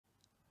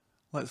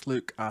Let's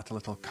look at a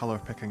little colour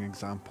picking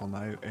example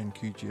now in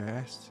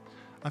QGIS.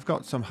 I've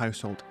got some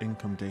household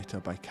income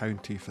data by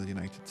county for the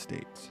United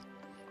States.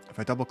 If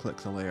I double click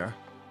the layer,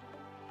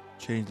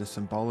 change the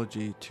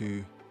symbology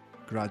to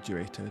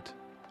graduated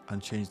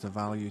and change the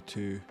value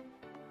to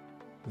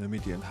the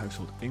median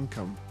household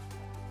income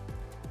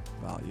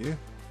value,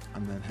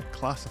 and then hit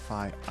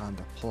classify and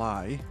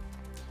apply,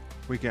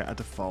 we get a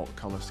default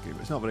colour scheme.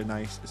 It's not very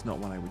nice, it's not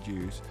one I would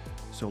use,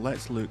 so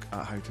let's look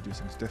at how to do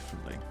things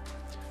differently.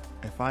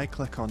 If I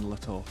click on the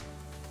little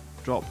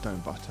drop down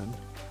button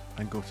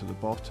and go to the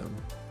bottom,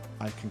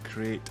 I can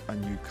create a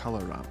new colour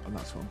ramp, and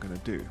that's what I'm going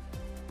to do.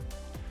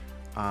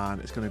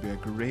 And it's going to be a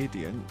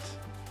gradient,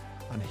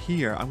 and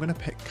here I'm going to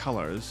pick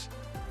colours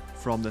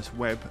from this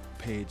web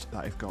page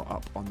that I've got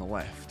up on the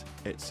left.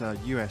 It's a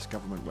US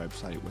government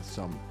website with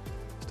some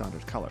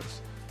standard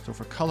colours. So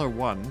for colour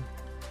 1,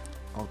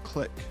 I'll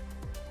click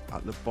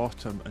at the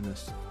bottom in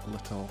this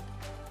little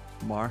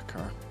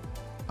marker,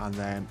 and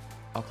then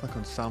I'll click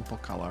on sample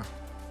colour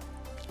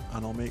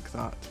and I'll make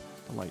that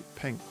the light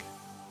pink.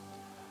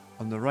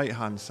 On the right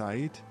hand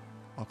side,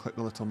 I'll click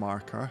the little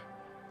marker,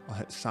 I'll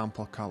hit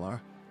sample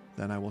colour,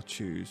 then I will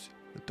choose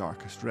the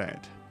darkest red.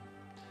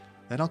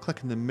 Then I'll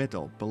click in the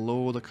middle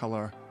below the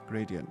colour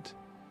gradient,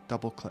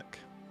 double click,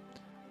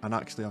 and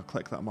actually I'll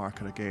click that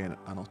marker again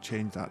and I'll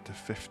change that to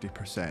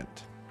 50%.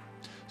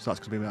 So that's going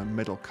to be my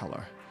middle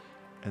colour.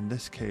 In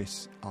this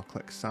case, I'll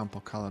click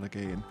sample colour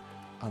again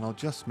and I'll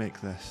just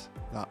make this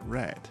that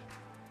red.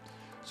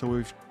 So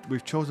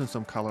we've chosen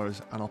some colours,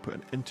 and I'll put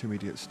an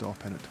intermediate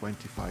stop in at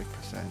 25%.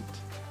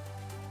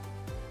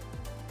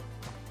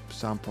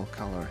 Sample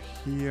colour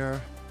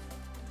here,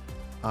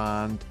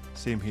 and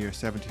same here,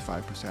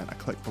 75%. I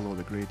click below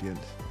the gradient,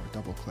 or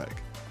double click,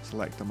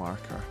 select the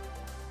marker,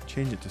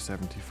 change it to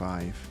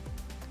 75,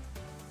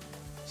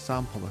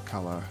 sample the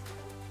colour,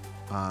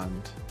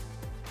 and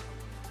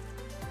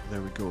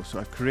there we go. So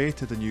I've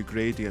created a new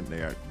gradient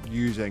there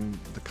using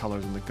the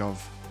colours in the Gov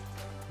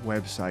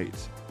website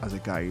as a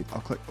guide. I'll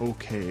click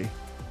OK,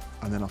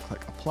 and then I'll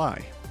click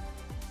apply.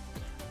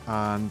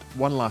 And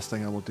one last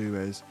thing I will do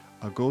is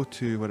I'll go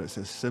to where it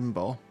says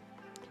symbol,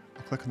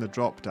 I'll click on the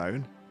drop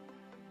down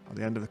at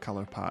the end of the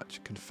colour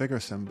patch,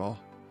 configure symbol,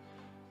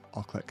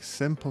 I'll click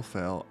simple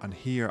fill, and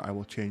here I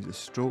will change the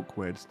stroke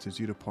width to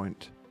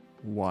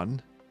 0.1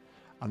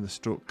 and the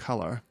stroke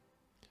colour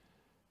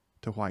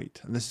to white,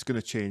 and this is going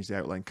to change the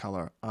outline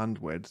colour and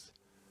width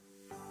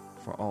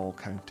for all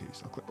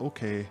counties. I'll click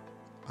OK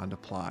and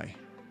apply,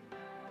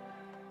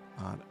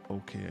 and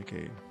OK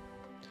again.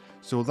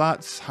 So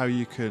that's how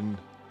you can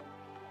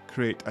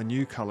create a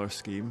new colour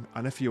scheme,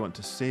 and if you want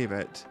to save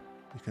it,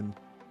 you can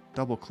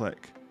double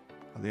click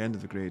at the end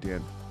of the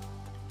gradient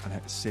and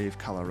hit save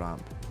colour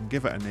ramp. You can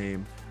give it a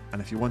name,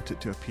 and if you want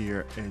it to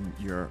appear in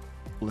your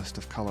list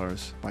of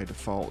colours by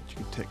default, you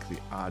can tick the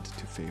add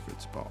to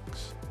favourites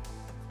box.